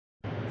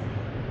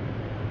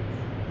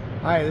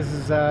Hi, this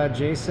is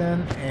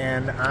Jason,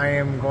 and I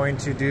am going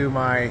to do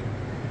my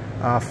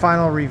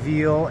final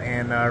reveal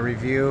and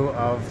review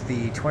of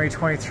the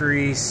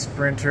 2023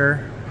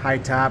 Sprinter high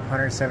top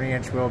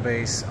 170-inch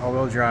wheelbase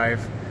all-wheel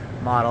drive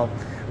model.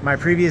 My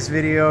previous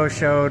video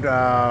showed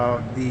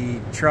the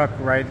truck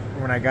right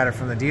when I got it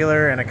from the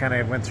dealer, and I kind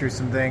of went through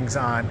some things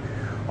on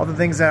all the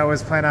things that I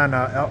was planning on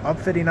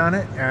upfitting on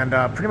it, and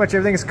pretty much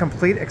everything is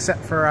complete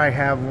except for I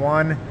have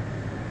one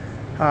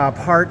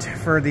part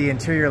for the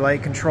interior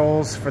light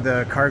controls for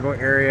the cargo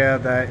area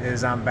that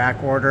is on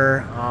back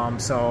order,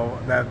 so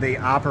that they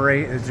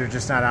operate, they're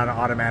just not on an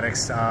automatic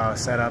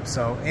setup.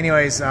 So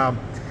anyways, but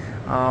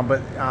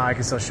I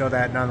can still show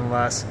that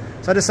nonetheless.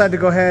 So I decided to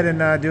go ahead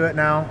and do it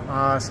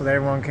now so that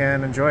everyone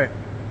can enjoy it.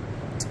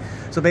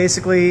 So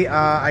basically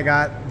I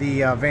got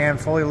the van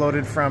fully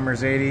loaded from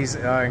Mercedes,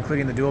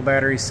 including the dual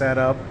battery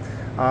setup,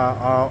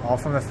 all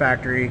from the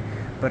factory.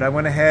 But I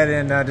went ahead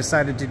and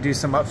decided to do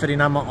some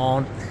upfitting on my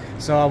own.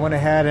 So I went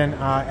ahead and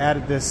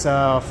added this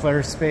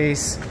flare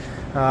space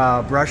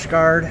brush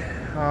guard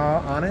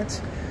on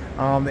it.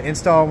 The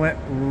install went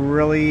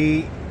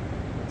really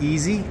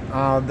easy.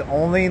 The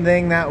only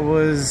thing that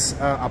was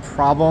a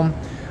problem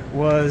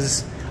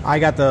was I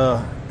got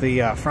the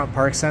front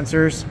park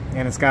sensors,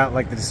 and it's got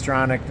like the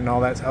Distronic and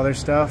all that other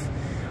stuff,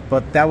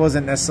 but that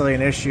wasn't necessarily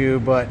an issue.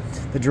 But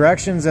the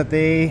directions that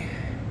they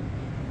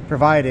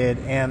provided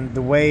and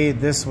the way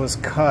this was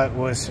cut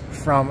was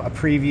from a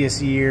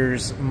previous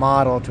year's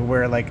model to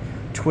where like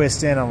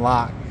twist in and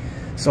lock.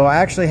 So I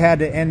actually had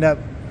to end up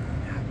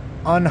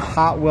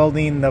unhot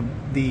welding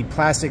the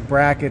plastic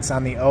brackets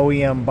on the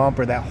OEM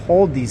bumper that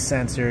hold these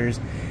sensors,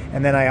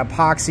 and then I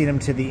epoxied them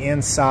to the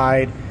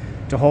inside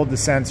to hold the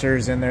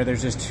sensors in there.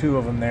 There's just two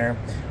of them there,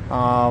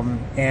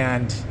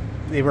 and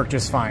they work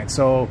just fine.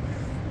 So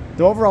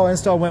the overall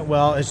install went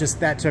well. It's just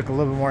that took a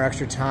little bit more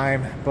extra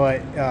time,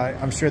 but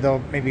I'm sure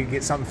they'll maybe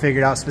get something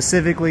figured out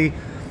specifically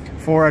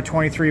for a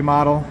 23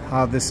 model.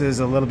 This is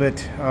a little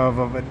bit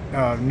of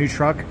a new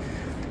truck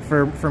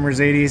for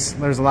Mercedes.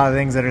 There's a lot of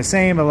things that are the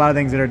same, but a lot of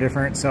things that are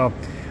different. So,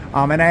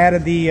 and I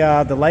added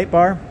the light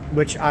bar,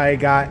 which I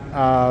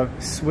got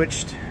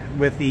switched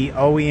with the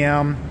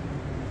OEM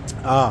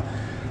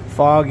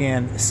fog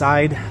and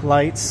side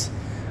lights.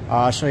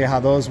 I'll show you how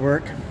those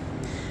work.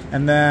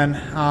 And then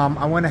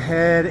I went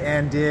ahead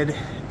and did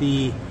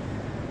the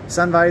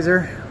sun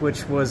visor,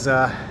 which was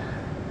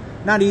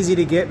not easy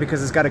to get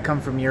because it's got to come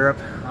from Europe.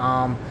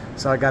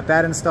 So I got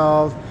that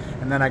installed,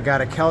 and then I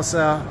got a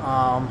Kelsa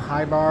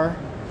high bar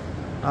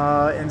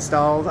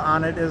installed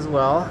on it as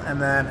well. And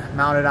then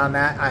mounted on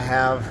that, I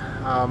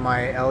have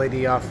my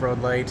LED off-road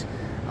light,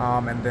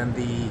 and then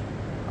the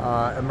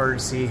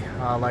emergency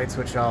lights,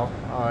 which I'll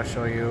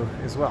show you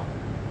as well.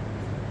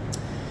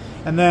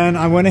 And then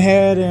I went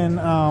ahead and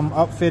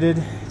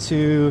upfitted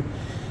to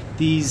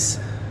these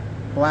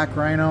black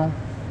Rhino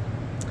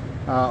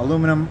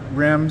aluminum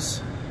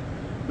rims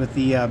with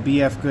the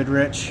BF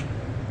Goodrich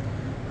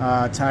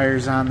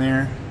tires on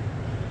there.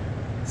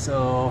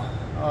 So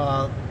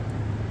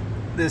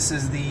this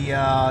is the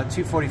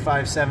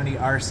 245/70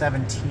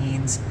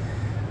 R17s.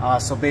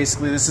 So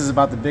basically this is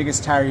about the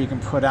biggest tire you can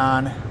put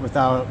on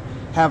without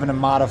having to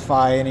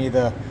modify any of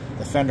the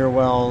fender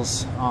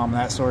wells,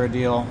 that sort of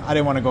deal. I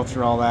didn't want to go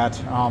through all that.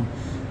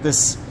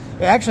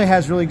 It actually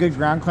has really good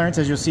ground clearance,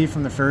 as you'll see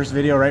from the first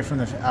video right from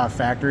the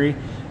factory.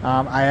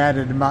 I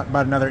added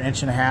about another 1.5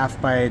 inches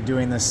by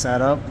doing this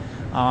setup,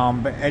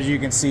 but as you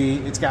can see,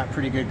 it's got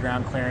pretty good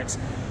ground clearance.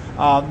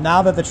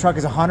 Now that the truck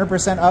is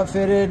 100%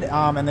 upfitted,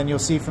 and then you'll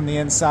see from the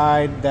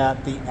inside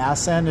that the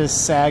ass end is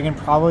sagging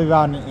probably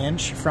about 1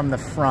 inch from the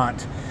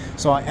front.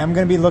 So I am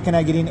going to be looking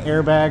at getting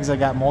airbags. I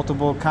got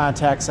multiple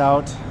contacts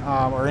out,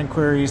 or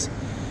inquiries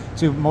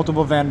to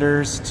multiple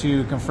vendors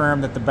to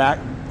confirm that the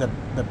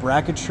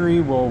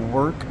bracketry will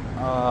work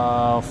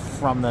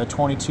from the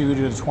 22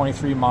 to the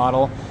 23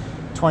 model.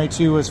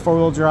 22 was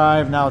 4-wheel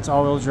drive, now it's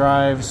all-wheel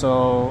drive,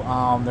 so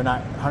they're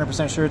not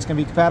 100% sure it's going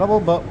to be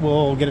compatible, but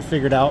we'll get it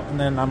figured out, and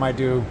then I might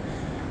do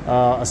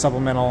a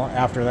supplemental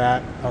after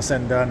that, all said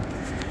and done.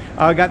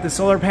 I got the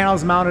solar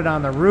panels mounted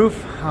on the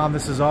roof.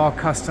 This is all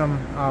custom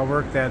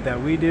work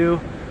that we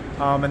do,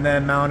 and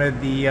then mounted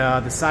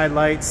the side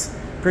lights.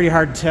 Pretty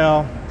hard to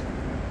tell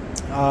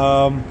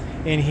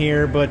in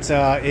here, but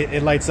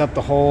it lights up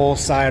the whole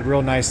side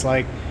real nice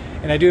like.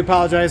 And I do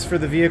apologize for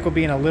the vehicle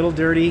being a little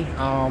dirty.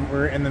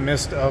 We're in the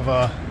midst of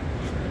a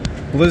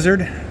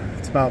blizzard.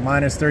 It's about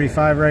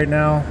 -35 right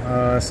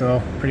now,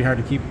 so pretty hard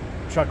to keep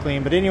the truck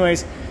clean. But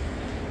anyways,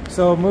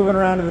 so moving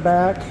around to the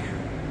back.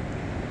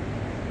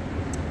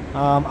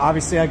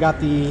 Obviously I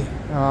got the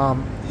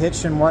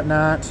hitch and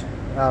whatnot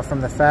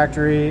from the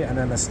factory, and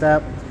then the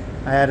step.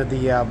 I added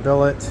the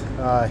billet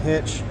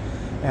hitch,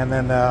 and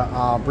then the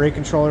brake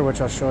controller,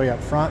 which I'll show you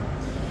up front.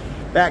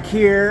 Back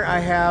here I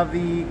have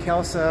the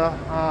Kelsa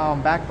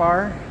back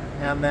bar,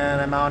 and then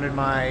I mounted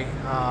my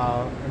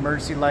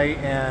emergency light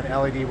and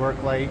LED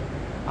work light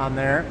on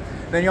there.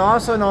 Then you'll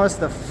also notice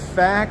the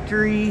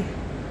factory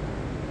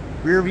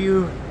rear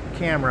view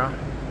camera,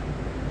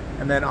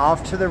 and then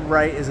off to the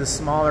right is a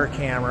smaller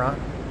camera,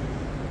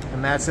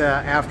 and that's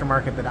an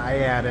aftermarket that I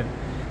added.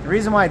 The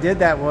reason why I did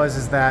that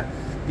is that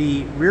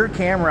the rear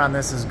camera on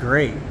this is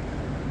great,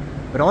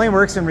 but only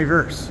works in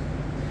reverse.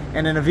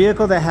 And in a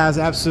vehicle that has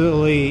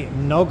absolutely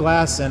no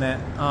glass in it,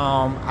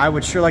 I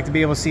would sure like to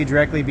be able to see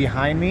directly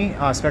behind me,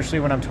 especially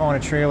when I'm towing a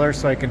trailer,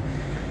 so I can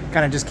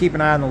kind of just keep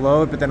an eye on the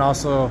load, but then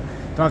also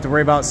don't have to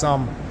worry about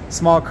some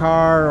small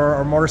car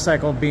or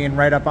motorcycle being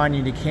right up on you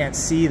and you can't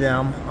see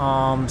them.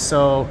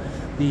 So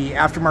the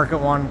aftermarket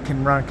one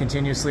can run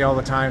continuously all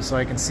the time, so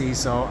I can see,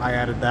 so I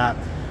added that,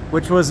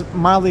 which was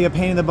mildly a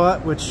pain in the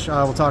butt, which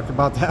we'll talk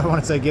about that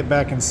once I get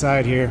back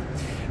inside here.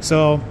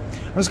 So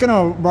I'm just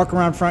gonna walk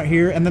around front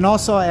here, and then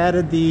also I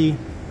added the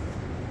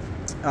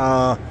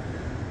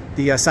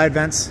side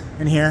vents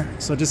in here,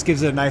 so it just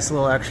gives it a nice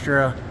little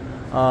extra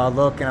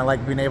look, and I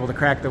like being able to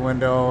crack the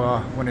window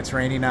when it's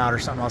raining out or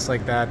something else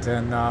like that,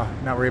 and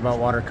not worry about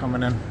water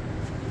coming in.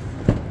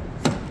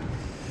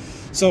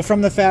 So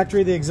from the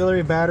factory, the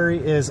auxiliary battery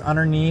is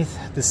underneath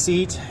the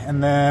seat,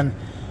 and then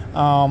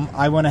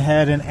I went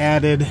ahead and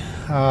added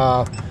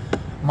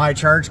my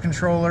charge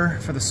controller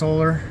for the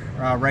solar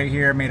right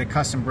here. I made a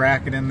custom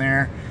bracket in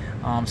there,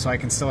 so I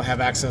can still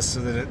have access to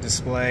the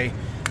display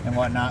and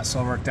whatnot,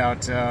 so it worked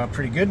out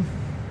pretty good.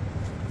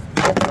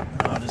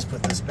 I'll just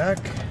put this back.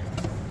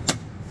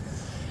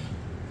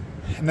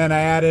 And then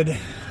I added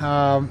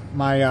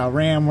my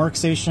RAM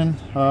workstation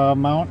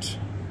mount.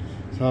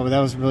 So that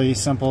was really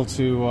simple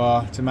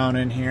to mount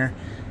in here,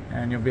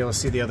 and you'll be able to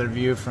see the other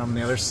view from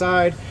the other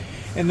side.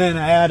 And then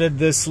I added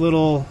this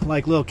little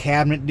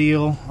cabinet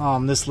deal.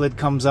 This lid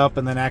comes up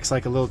and then acts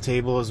like a little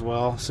table as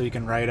well, so you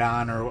can write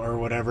on or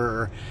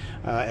whatever.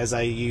 As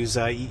I use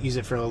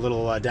it for a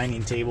little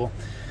dining table,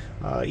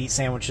 eat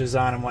sandwiches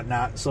on and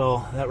whatnot.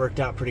 So that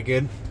worked out pretty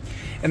good.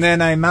 And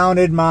then I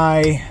mounted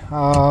my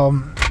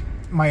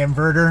my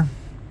inverter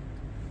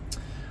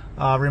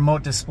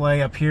remote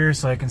display up here,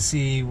 so I can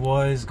see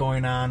what is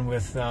going on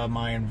with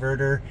my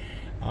inverter.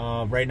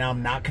 Right now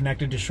I'm not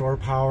connected to shore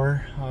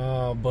power,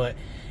 but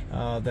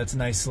that's a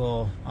nice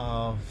little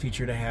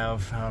feature to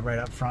have right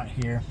up front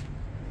here.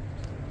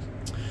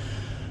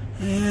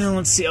 And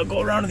let's see, I'll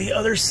go around to the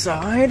other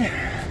side.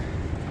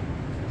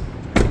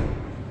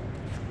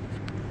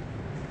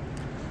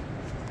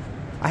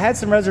 I had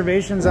some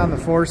reservations on the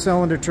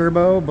 4-cylinder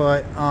turbo,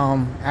 but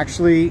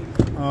actually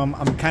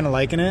I'm kind of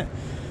liking it.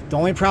 The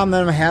only problem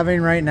that I'm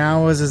having right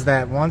now is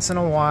that once in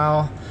a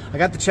while, I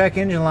got the check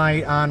engine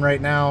light on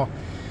right now.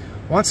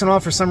 Once in a while,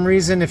 for some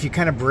reason, if you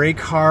kind of brake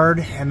hard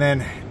and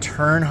then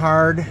turn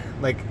hard,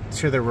 like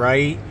to the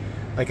right,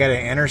 like at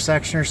an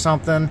intersection or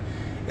something,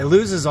 it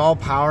loses all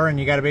power, and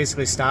you got to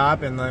basically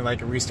stop and then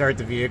like restart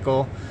the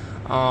vehicle.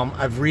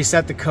 I've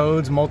reset the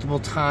codes multiple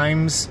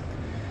times,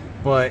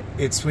 but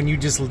it's when you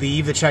just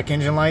leave the check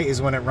engine light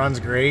is when it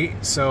runs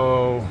great.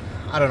 So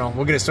I don't know,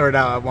 we'll get it sorted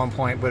out at one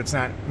point, but it's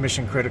not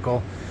mission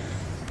critical.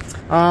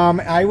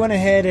 I went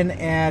ahead and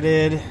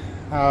added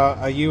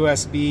a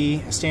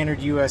standard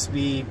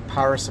USB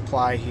power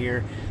supply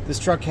here. This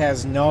truck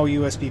has no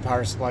USB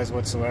power supplies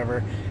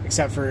whatsoever,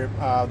 except for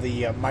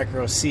the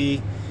micro C,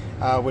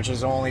 which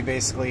is only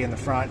basically in the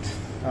front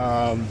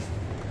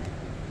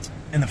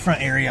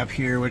area up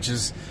here, which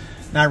is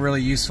not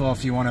really useful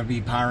if you want to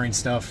be powering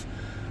stuff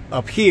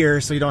up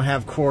here, so you don't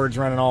have cords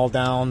running all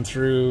down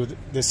through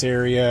this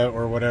area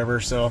or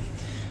whatever. So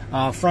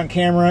front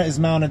camera is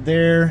mounted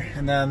there,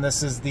 and then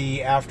this is the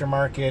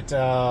aftermarket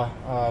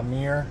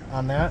mirror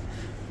on that.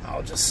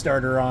 I'll just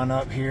start her on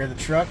up here, the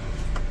truck.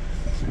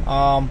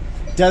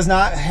 Does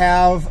not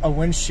have a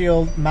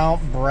windshield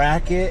mount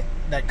bracket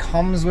that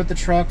comes with the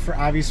truck for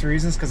obvious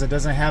reasons, because it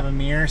doesn't have a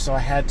mirror, so I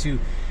had to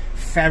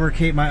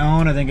fabricate my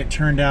own. I think it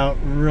turned out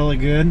really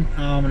good,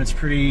 and it's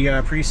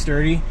pretty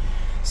sturdy.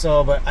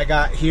 So, but I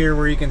got here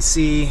where you can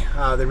see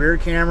the rear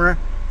camera,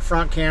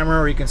 front camera,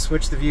 where you can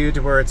switch the view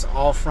to where it's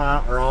all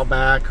front or all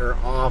back or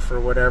off or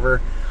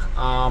whatever.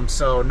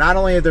 So not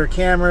only are there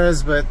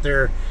cameras, but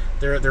they're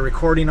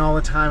recording all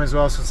the time as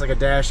well, so it's like a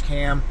dash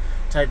cam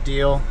type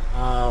deal.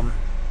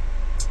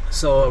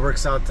 So it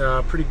works out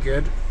pretty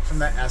good from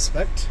that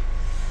aspect.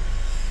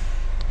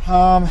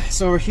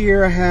 So over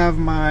here I have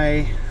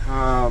my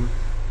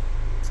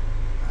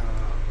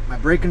my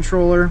brake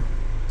controller.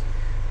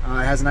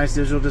 It has a nice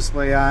digital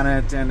display on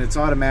it, and it's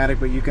automatic,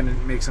 but you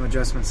can make some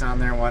adjustments on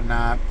there and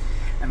whatnot.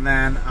 And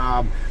then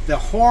the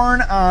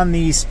horn on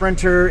the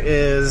Sprinter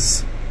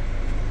is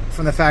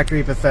from the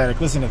factory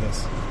pathetic. Listen to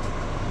this.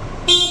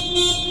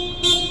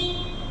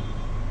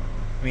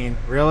 I mean,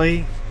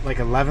 really? Like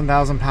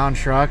 11,000 pound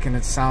truck, and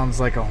it sounds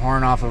like a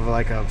horn off of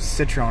like a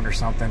Citroen or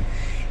something.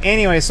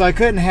 Anyway, so I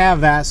couldn't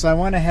have that, so I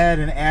went ahead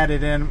and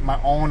added in my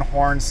own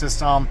horn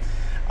system.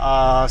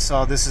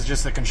 So this is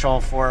just the control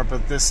for it,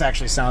 but this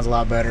actually sounds a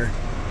lot better.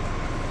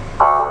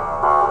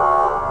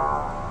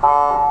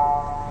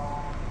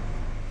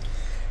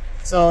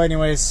 So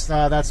anyways,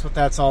 that's what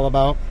that's all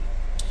about.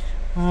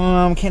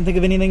 Can't think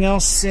of anything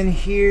else in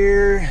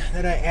here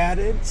that I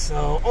added.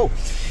 So,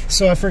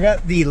 so I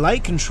forgot the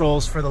light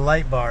controls for the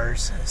light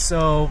bars.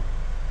 So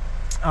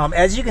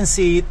as you can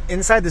see,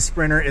 inside the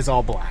Sprinter is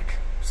all black.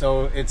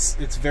 so it's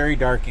very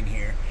dark in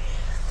here.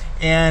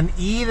 And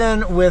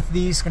even with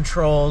these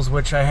controls,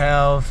 which I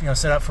have, you know,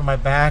 set up for my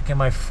back and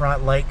my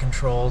front light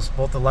controls,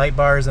 both the light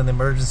bars and the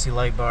emergency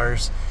light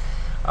bars,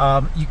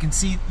 you can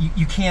see,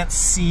 you can't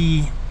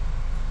see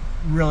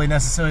really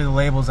necessarily the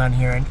labels on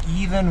here. And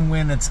even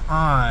when it's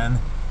on,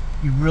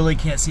 you really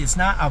can't see. It's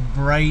not a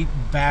bright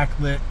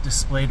backlit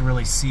display to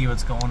really see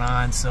what's going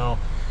on. So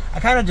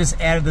I kind of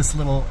just added this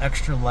little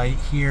extra light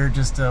here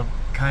just to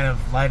kind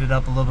of light it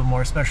up a little bit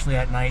more, especially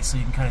at night, so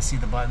you can kind of see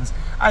the buttons.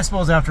 I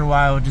suppose after a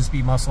while it would just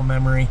be muscle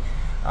memory,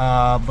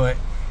 but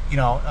you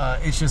know,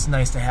 it's just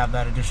nice to have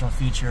that additional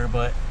feature.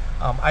 But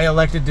I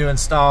elected to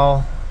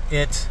install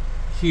it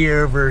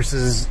here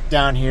versus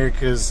down here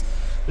because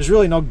there's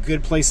really no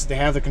good places to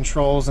have the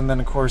controls, and then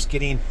of course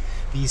getting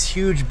these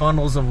huge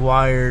bundles of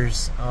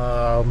wires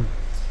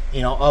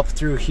you know, up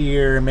through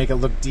here and make it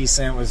look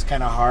decent was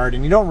kind of hard,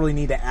 and you don't really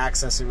need to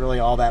access it really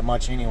all that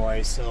much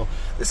anyway. So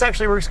this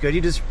actually works good.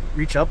 You just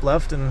reach up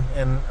left and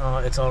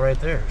it's all right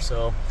there.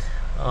 So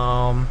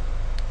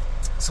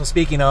so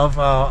speaking of,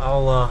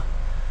 I'll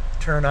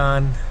turn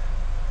on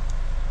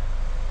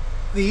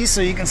these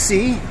so you can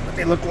see what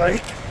they look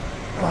like.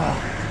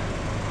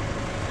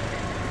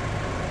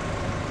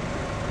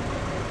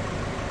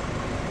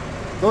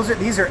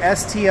 These are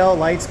STL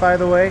lights, by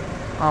the way.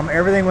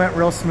 Everything went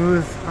real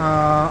smooth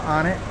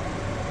on it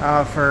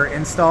for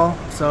install,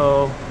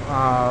 so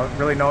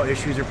really no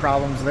issues or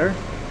problems there.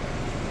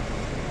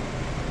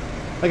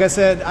 Like I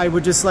said, I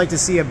would just like to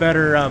see a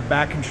better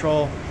backlight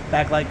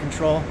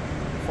control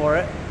for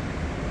it.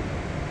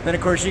 Then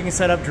of course you can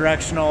set up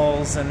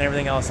directionals and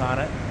everything else on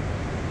it.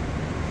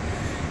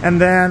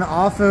 And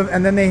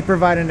then they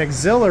provide an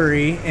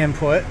auxiliary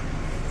input.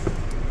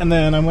 And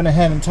then I went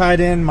ahead and tied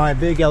in my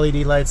big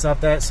LED lights off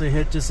that, so you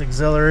hit just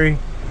auxiliary.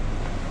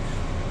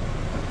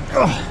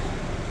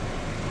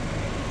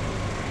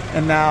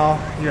 And now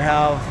you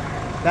have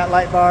that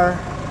light bar.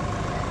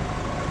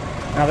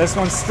 Now this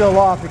one's still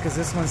off because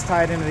this one's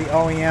tied into the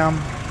OEM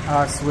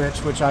switch,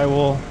 which I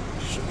will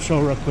show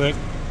real quick.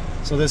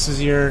 So this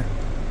is your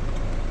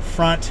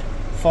front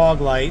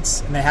fog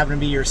lights, and they happen to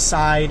be your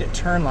side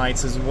turn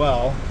lights as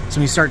well. So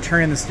when you start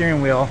turning the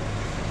steering wheel,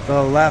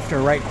 the left or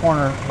right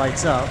corner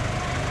lights up.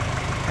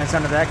 And it's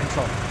under that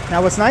control.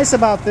 Now what's nice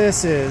about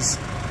this is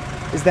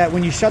that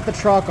when you shut the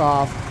truck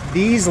off,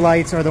 these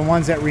lights are the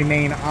ones that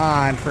remain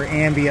on for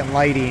ambient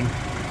lighting,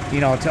 you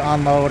know, to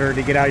unload or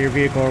to get out of your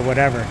vehicle or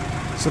whatever.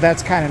 So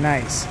that's kind of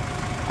nice.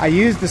 I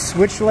used the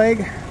switch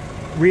leg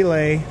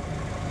relay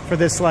for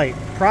this light.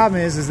 Problem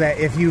is that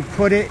if you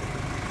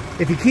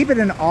keep it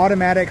in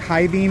automatic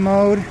high beam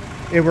mode,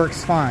 it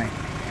works fine.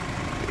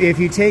 If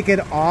you take it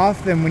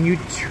off, then when you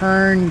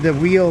turn the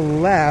wheel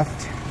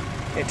left,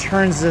 it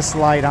turns this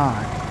light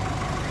on.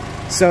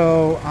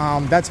 So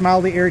that's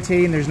mildly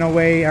irritating. There's no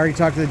way, I already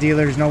talked to the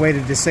dealer, there's no way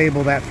to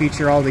disable that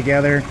feature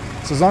altogether.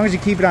 So as long as you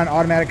keep it on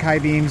automatic high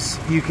beams,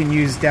 you can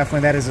use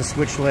definitely that as a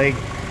switch leg.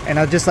 And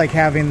I just like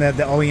having the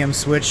OEM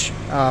switch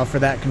for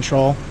that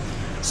control.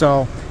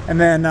 So, and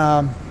then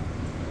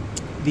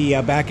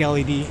the back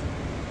LED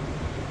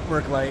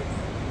work light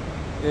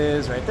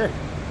is right there.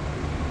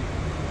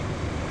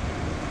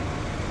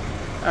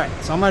 All right,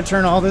 so I'm gonna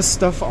turn all this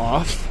stuff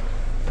off.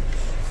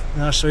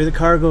 And I'll show you the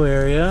cargo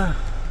area.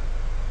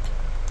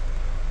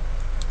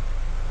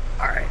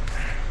 Alright.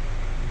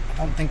 I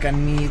don't think I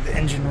need the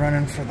engine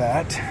running for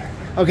that.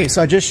 Okay,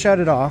 so I just shut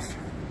it off.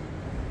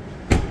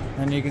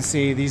 And you can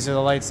see these are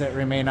the lights that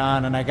remain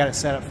on, and I got it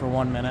set up for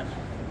 1 minute.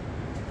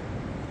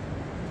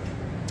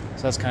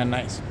 So that's kind of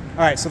nice.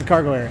 Alright, so the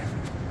cargo area.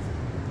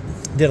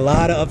 Did a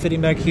lot of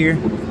upfitting back here.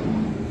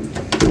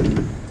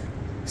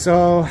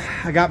 So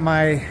I got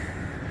my,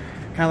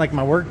 kind of like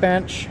my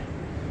workbench,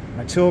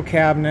 my tool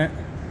cabinet.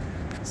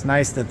 It's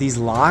nice that these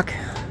lock,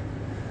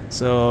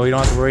 so you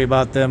don't have to worry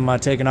about them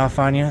taking off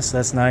on you, so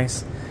that's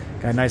nice.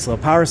 Got a nice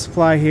little power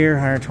supply here,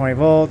 120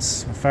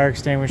 volts, a fire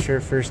extinguisher,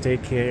 first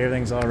aid kit,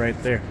 everything's all right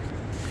there.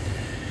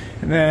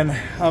 And then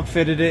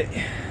upfitted it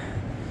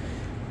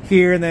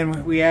here, and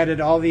then we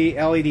added all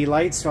the LED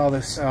lights to all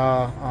this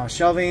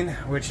shelving,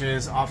 which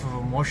is off of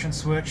a motion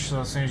switch, so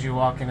as soon as you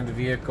walk into the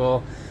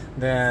vehicle,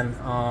 then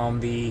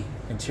the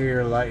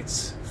interior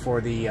lights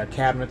for the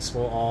cabinets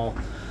will all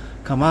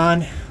come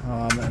on,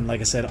 and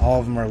like I said, all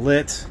of them are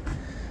lit,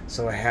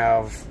 so I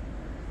have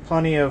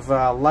plenty of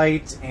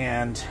light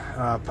and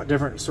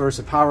different source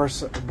of power,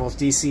 both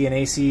DC and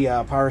AC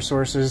power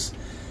sources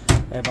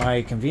at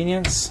my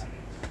convenience.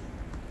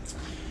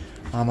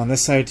 On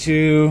this side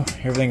too,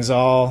 everything's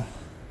all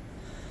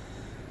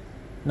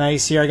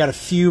nice here. I got a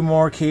few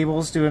more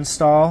cables to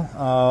install.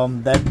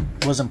 That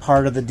wasn't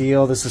part of the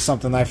deal. This is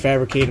something I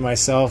fabricated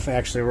myself. It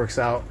actually works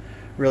out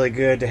really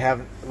good to have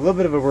a little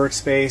bit of a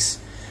workspace,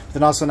 but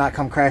then also not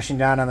come crashing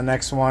down on the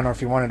next one, or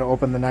if you wanted to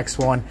open the next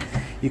one,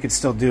 you could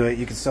still do it.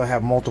 You could still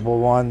have multiple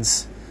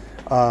ones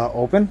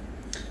open.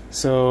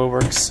 So it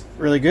works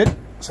really good.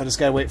 So I just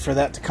gotta wait for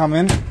that to come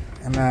in.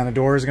 And then the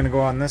door is going to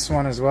go on this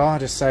one as well. I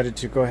decided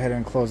to go ahead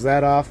and close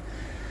that off.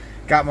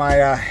 Got my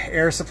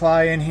air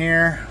supply in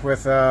here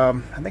with, I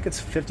think it's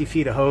 50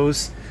 feet of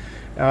hose.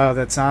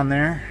 that's on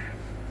there.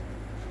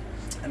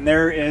 And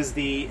there is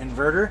the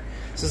inverter.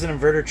 This is an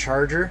inverter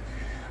charger.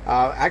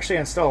 Actually,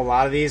 I install a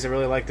lot of these. I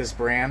really like this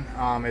brand.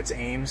 It's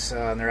Ames,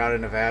 and they're out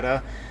of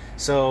Nevada.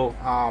 So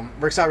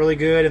works out really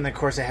good, and then of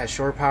course it has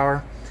shore power,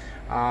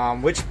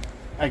 which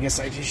I guess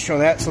I just show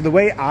that. So the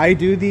way I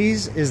do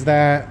these is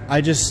that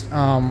I just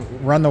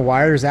run the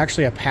wire. There's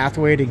actually a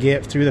pathway to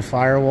get through the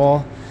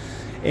firewall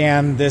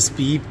and this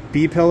B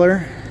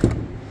pillar,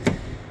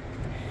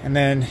 and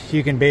then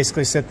you can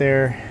basically sit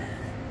there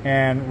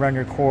and run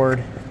your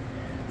cord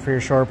for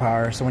your shore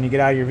power. So when you get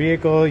out of your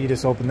vehicle, you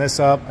just open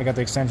this up. I got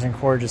the extension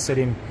cord just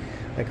sitting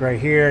like right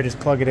here. Just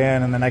plug it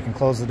in, and then I can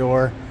close the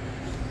door.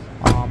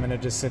 And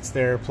it just sits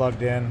there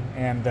plugged in,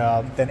 and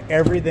then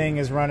everything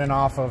is running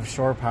off of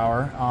shore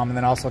power, and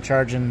then also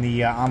charging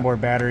the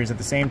onboard batteries at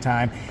the same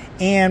time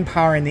and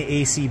powering the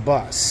AC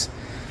bus.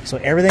 So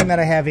everything that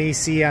I have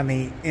AC on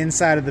the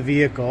inside of the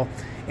vehicle,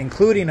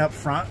 including up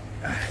front,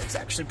 it's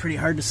actually pretty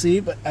hard to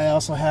see, but I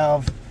also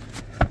have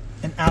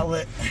an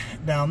outlet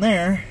down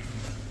there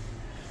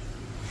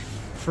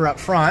for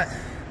up front,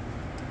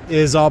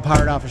 is all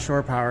powered off of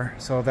shore power.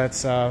 So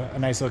that's a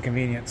nice little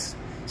convenience.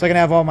 So I can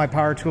have all my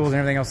power tools and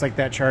everything else like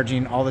that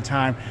charging all the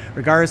time,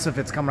 regardless if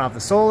it's coming off the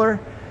solar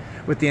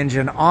with the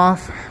engine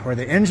off, or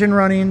the engine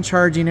running,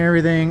 charging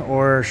everything,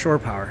 or shore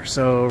power.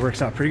 So it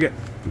works out pretty good.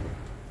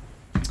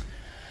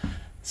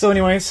 So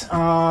anyways,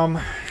 so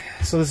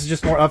this is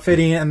just more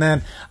upfitting. And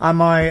then on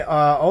my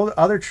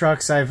other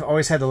trucks, I've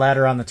always had the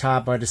ladder on the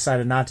top, but I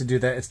decided not to do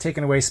that. It's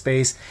taking away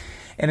space,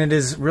 and it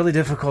is really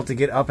difficult to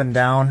get up and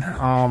down.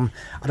 I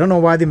don't know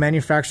why the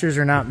manufacturers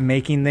are not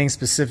making things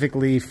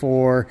specifically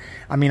for,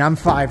 I mean, I'm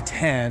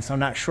 5'10", so I'm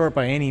not short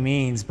by any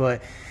means,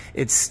 but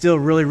it's still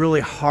really, really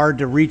hard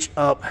to reach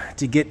up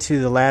to get to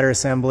the ladder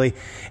assembly.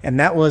 And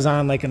that was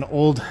on like an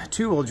old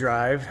two-wheel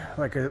drive,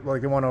 like the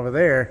one over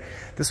there.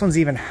 This one's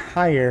even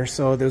higher,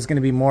 so there's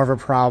gonna be more of a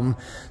problem.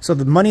 So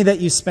the money that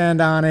you spend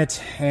on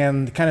it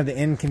and kind of the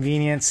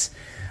inconvenience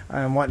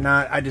and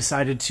whatnot, I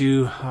decided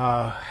to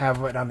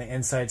have it on the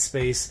inside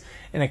space,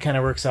 and it kind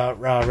of works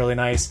out really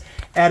nice.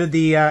 Added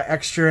the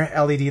extra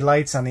LED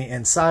lights on the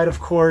inside,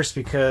 of course,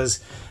 because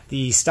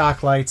the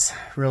stock lights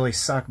really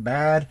suck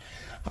bad.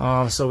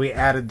 So we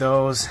added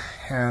those,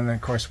 and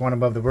of course one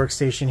above the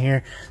workstation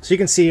here. So you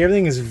can see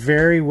everything is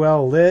very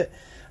well lit,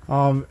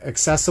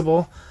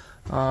 accessible.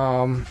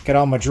 Got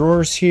all my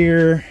drawers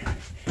here,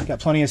 got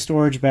plenty of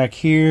storage back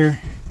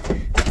here,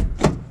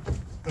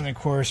 and of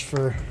course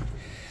for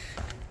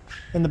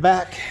in the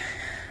back,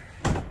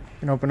 you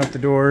can open up the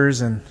doors,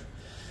 and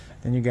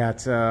then you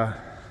got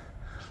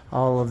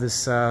all of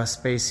this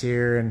space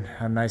here,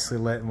 and nicely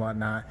lit and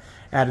whatnot.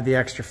 Added the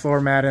extra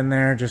floor mat in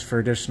there just for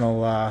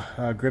additional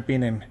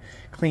gripping and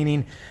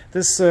cleaning.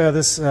 This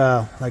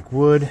like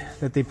wood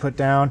that they put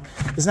down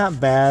is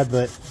not bad,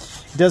 but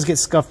it does get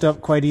scuffed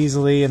up quite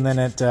easily, and then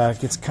it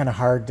gets kind of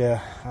hard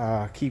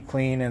to keep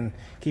clean and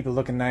keep it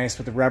looking nice.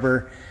 With the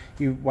rubber,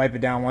 you wipe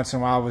it down once in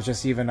a while with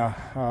just even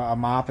a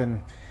mop,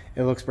 and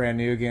it looks brand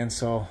new again.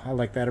 So I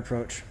like that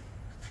approach.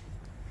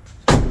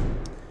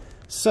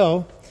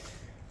 So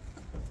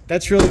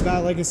that's really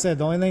about, like I said,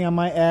 the only thing I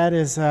might add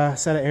is a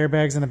set of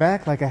airbags in the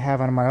back like I have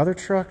on my other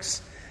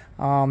trucks.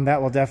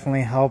 That will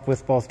definitely help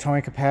with both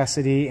towing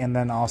capacity and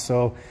then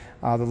also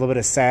the little bit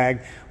of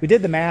sag. We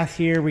did the math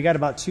here. We got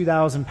about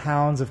 2,000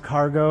 pounds of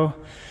cargo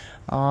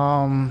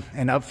and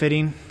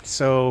upfitting.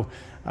 So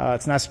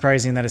it's not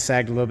surprising that it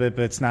sagged a little bit,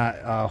 but it's not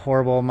a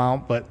horrible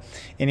amount. But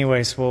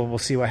anyways, we'll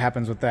see what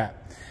happens with that.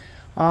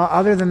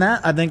 Other than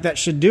that, I think that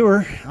should do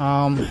her.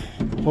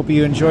 Hope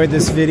you enjoyed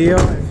this video.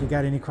 If you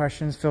got any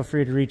questions, feel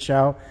free to reach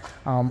out.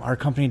 Our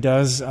company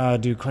does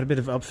do quite a bit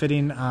of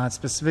upfitting,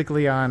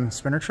 specifically on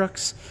Sprinter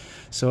trucks.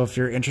 So if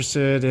you're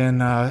interested in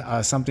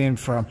something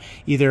from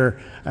either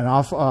an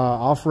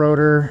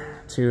off-roader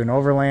to an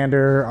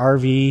overlander,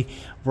 RV,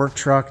 work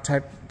truck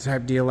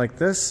type deal like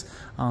this,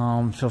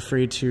 feel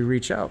free to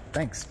reach out.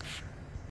 Thanks.